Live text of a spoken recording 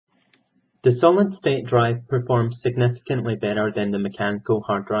The solid-state drive performs significantly better than the mechanical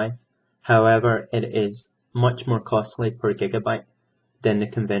hard drive. However, it is much more costly per gigabyte than the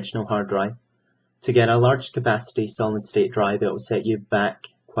conventional hard drive. To get a large capacity solid-state drive, it will set you back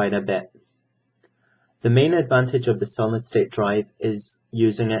quite a bit. The main advantage of the solid-state drive is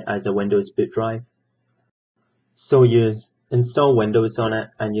using it as a Windows boot drive. So you install Windows on it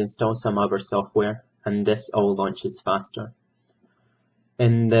and you install some other software, and this all launches faster.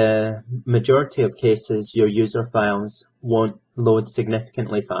 In the majority of cases, your user files won't load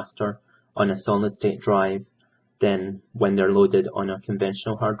significantly faster on a solid-state drive than when they're loaded on a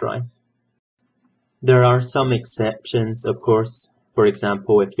conventional hard drive. There are some exceptions, of course. For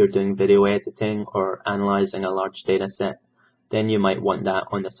example, if you're doing video editing or analyzing a large data set, then you might want that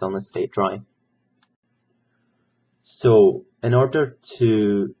on a solid-state drive. So, in order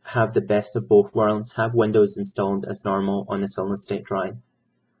to have the best of both worlds, have Windows installed as normal on a solid-state drive,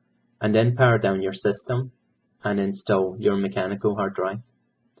 and then power down your system and install your mechanical hard drive.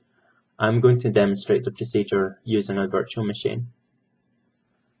 I'm going to demonstrate the procedure using a virtual machine.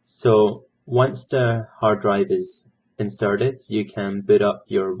 So, once the hard drive is inserted, you can boot up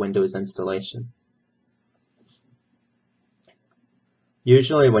your Windows installation.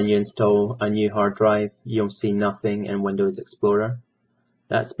 Usually when you install a new hard drive, you'll see nothing in Windows Explorer.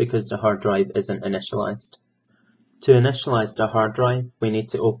 That's because the hard drive isn't initialized. To initialize the hard drive, we need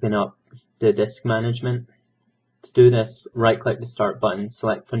to open up the disk management. To do this, right-click the Start button,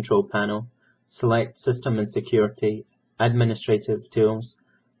 select Control Panel, select System and Security, Administrative Tools,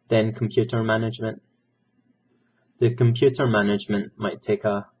 then Computer Management. The computer management might take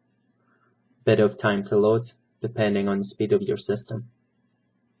a bit of time to load, depending on the speed of your system.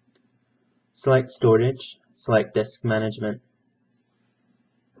 Select Storage, select Disk Management.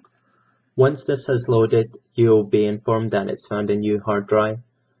 Once this has loaded, you'll be informed that it's found a new hard drive,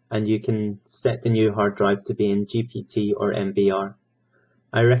 and you can set the new hard drive to be in GPT or MBR.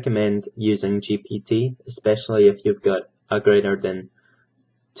 I recommend using GPT, especially if you've got a greater than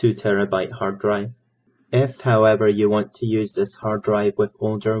 2 terabyte hard drive. If, however, you want to use this hard drive with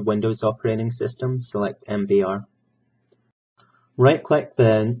older Windows operating systems, select MBR. Right-click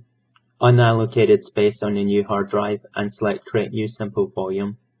the unallocated space on your new hard drive and select Create New Simple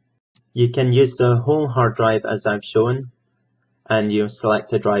Volume. You can use the whole hard drive as I've shown, and you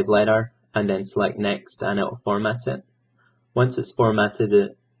select a drive letter and then select Next and it will format it. Once it's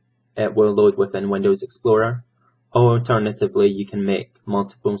formatted, it will load within Windows Explorer, or alternatively you can make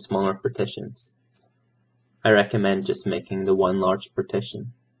multiple smaller partitions. I recommend just making the one large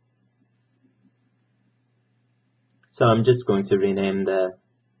partition. So I'm just going to rename the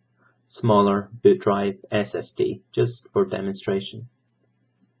smaller boot drive SSD just for demonstration.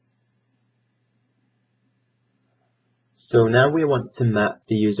 So now we want to map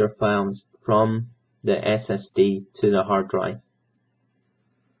the user files from the SSD to the hard drive.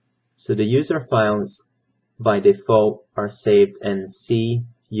 So the user files by default are saved in C,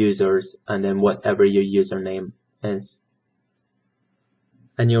 users, and then whatever your username is.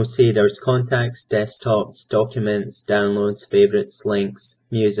 And you'll see there's contacts, desktops, documents, downloads, favorites, links,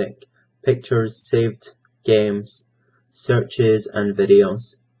 music, pictures, saved games, searches, and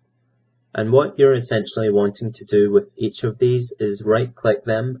videos. And what you're essentially wanting to do with each of these is right-click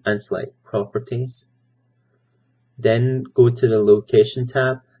them and select Properties. Then go to the Location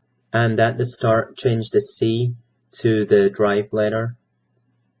tab, and at the start change the C to the drive letter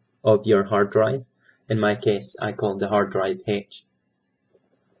of your hard drive. In my case, I call the hard drive H.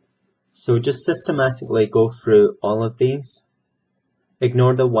 So just systematically go through all of these.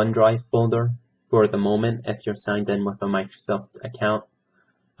 Ignore the OneDrive folder for the moment if you're signed in with a Microsoft account.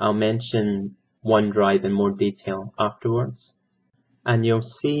 I'll mention OneDrive in more detail afterwards. And you'll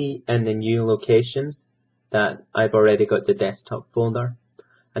see in the new location that I've already got the desktop folder,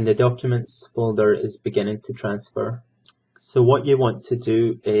 and the documents folder is beginning to transfer. So what you want to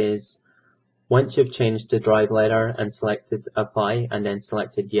do is, once you've changed the drive letter and selected Apply and then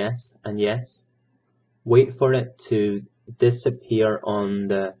selected Yes and Yes, wait for it to disappear on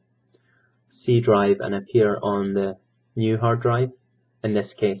the C drive and appear on the new hard drive, in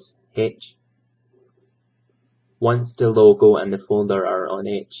this case H. Once the logo and the folder are on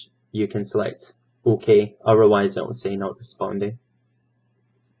H, you can select OK, otherwise it will say not responding.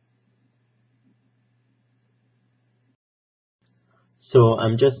 So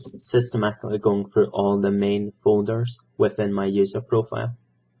I'm just systematically going through all the main folders within my user profile.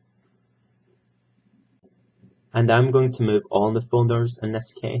 And I'm going to move all the folders in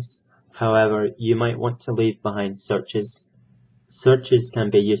this case. However, you might want to leave behind searches. Searches can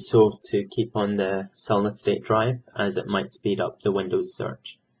be useful to keep on the solid state drive, as it might speed up the Windows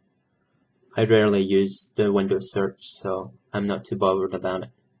search. I rarely use the Windows search, so I'm not too bothered about it.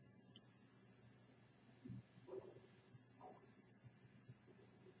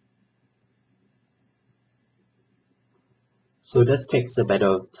 So this takes a bit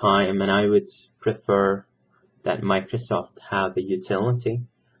of time, and I would prefer that Microsoft have a utility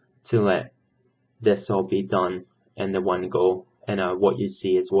to let this all be done in the one go, and what you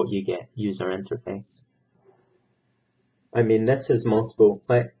see is what you get user interface. I mean, this is multiple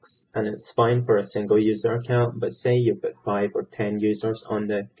clicks, and it's fine for a single user account, but say you've got 5 or 10 users on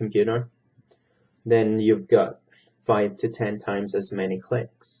the computer, then you've got 5 to 10 times as many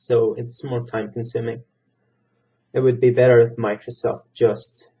clicks, so it's more time consuming. It would be better if Microsoft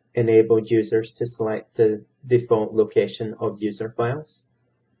just enabled users to select the default location of user files,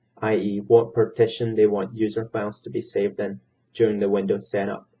 i.e. what partition they want user files to be saved in during the Windows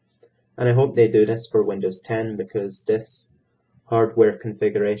setup. And I hope they do this for Windows 10 because this hardware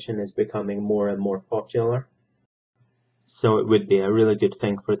configuration is becoming more and more popular. So it would be a really good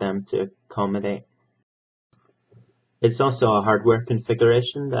thing for them to accommodate. It's also a hardware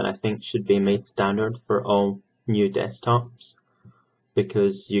configuration that I think should be made standard for all new desktops,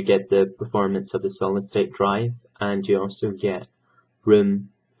 because you get the performance of a solid state drive and you also get room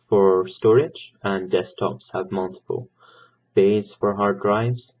for storage, and desktops have multiple bays for hard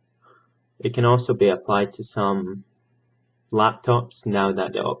drives. It can also be applied to some laptops now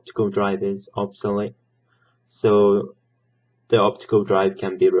that the optical drive is obsolete. So the optical drive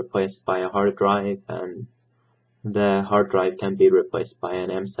can be replaced by a hard drive, and the hard drive can be replaced by an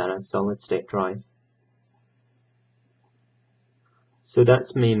mSATA solid state drive. So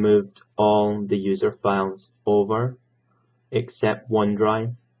that's me moved all the user files over except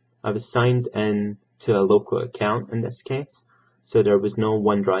OneDrive. I was signed in to a local account in this case, so there was no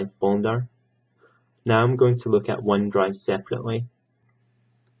OneDrive folder. Now I'm going to look at OneDrive separately.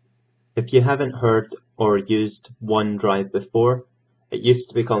 If you haven't heard or used OneDrive before, it used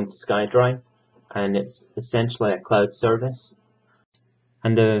to be called SkyDrive, and it's essentially a cloud service.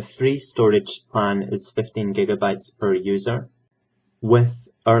 And the free storage plan is 15 gigabytes per user, with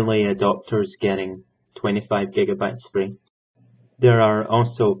early adopters getting 25 gigabytes free. There are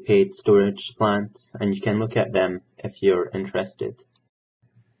also paid storage plans, and you can look at them if you're interested.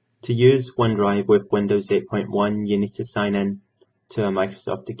 To use OneDrive with Windows 8.1, you need to sign in to a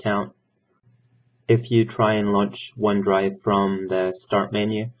Microsoft account. If you try and launch OneDrive from the Start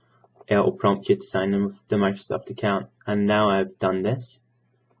menu, it will prompt you to sign in with the Microsoft account, and now I've done this.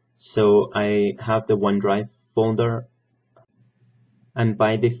 So I have the OneDrive folder, and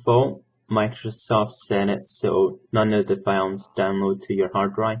by default, Microsoft set it so none of the files download to your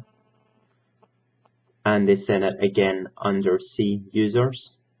hard drive, and they set it again under C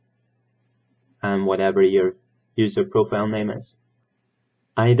users and whatever your user profile name is.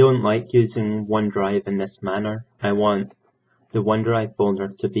 I don't like using OneDrive in this manner. I want the OneDrive folder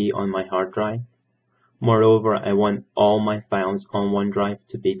to be on my hard drive. Moreover, I want all my files on OneDrive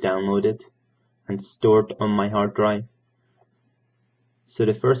to be downloaded and stored on my hard drive. So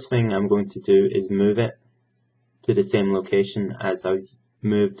the first thing I'm going to do is move it to the same location as I've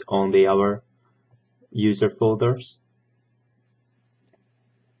moved all the other user folders.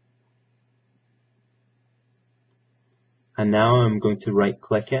 And now I'm going to right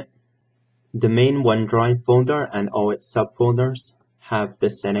click it. The main OneDrive folder and all its subfolders have the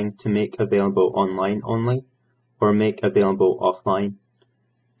setting to make available online only or make available offline.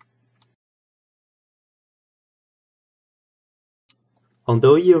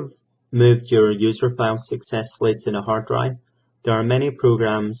 Although you've moved your user files successfully to the hard drive, there are many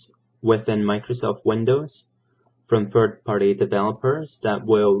programs within Microsoft Windows from third-party developers that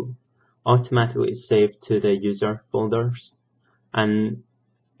will automatically save to the user folders, and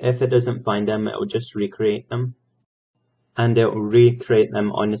if it doesn't find them, it will just recreate them, and it will recreate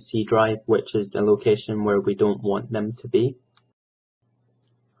them on the C drive, which is the location where we don't want them to be.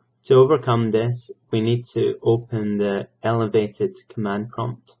 To overcome this, we need to open the elevated command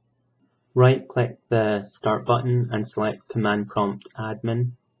prompt. Right-click the Start button and select Command Prompt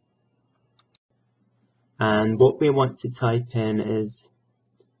Admin. And what we want to type in is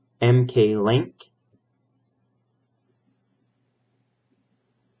mklink,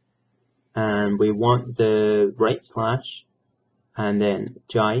 and we want the right slash and then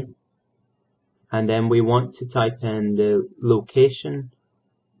J, and then we want to type in the location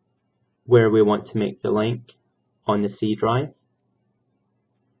where we want to make the link on the C drive,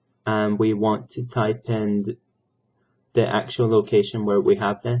 and we want to type in the actual location where we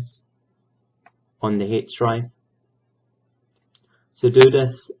have this on the H drive. So do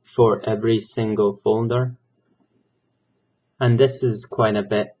this for every single folder, And this is quite a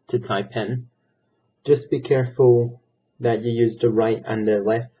bit to type in. Just be careful that you use the right and the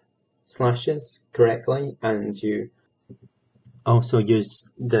left slashes correctly, and you also use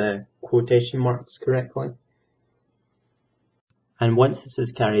the quotation marks correctly. And once this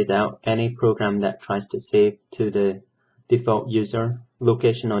is carried out, any program that tries to save to the default user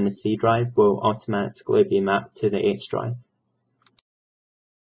location on the C drive will automatically be mapped to the H drive.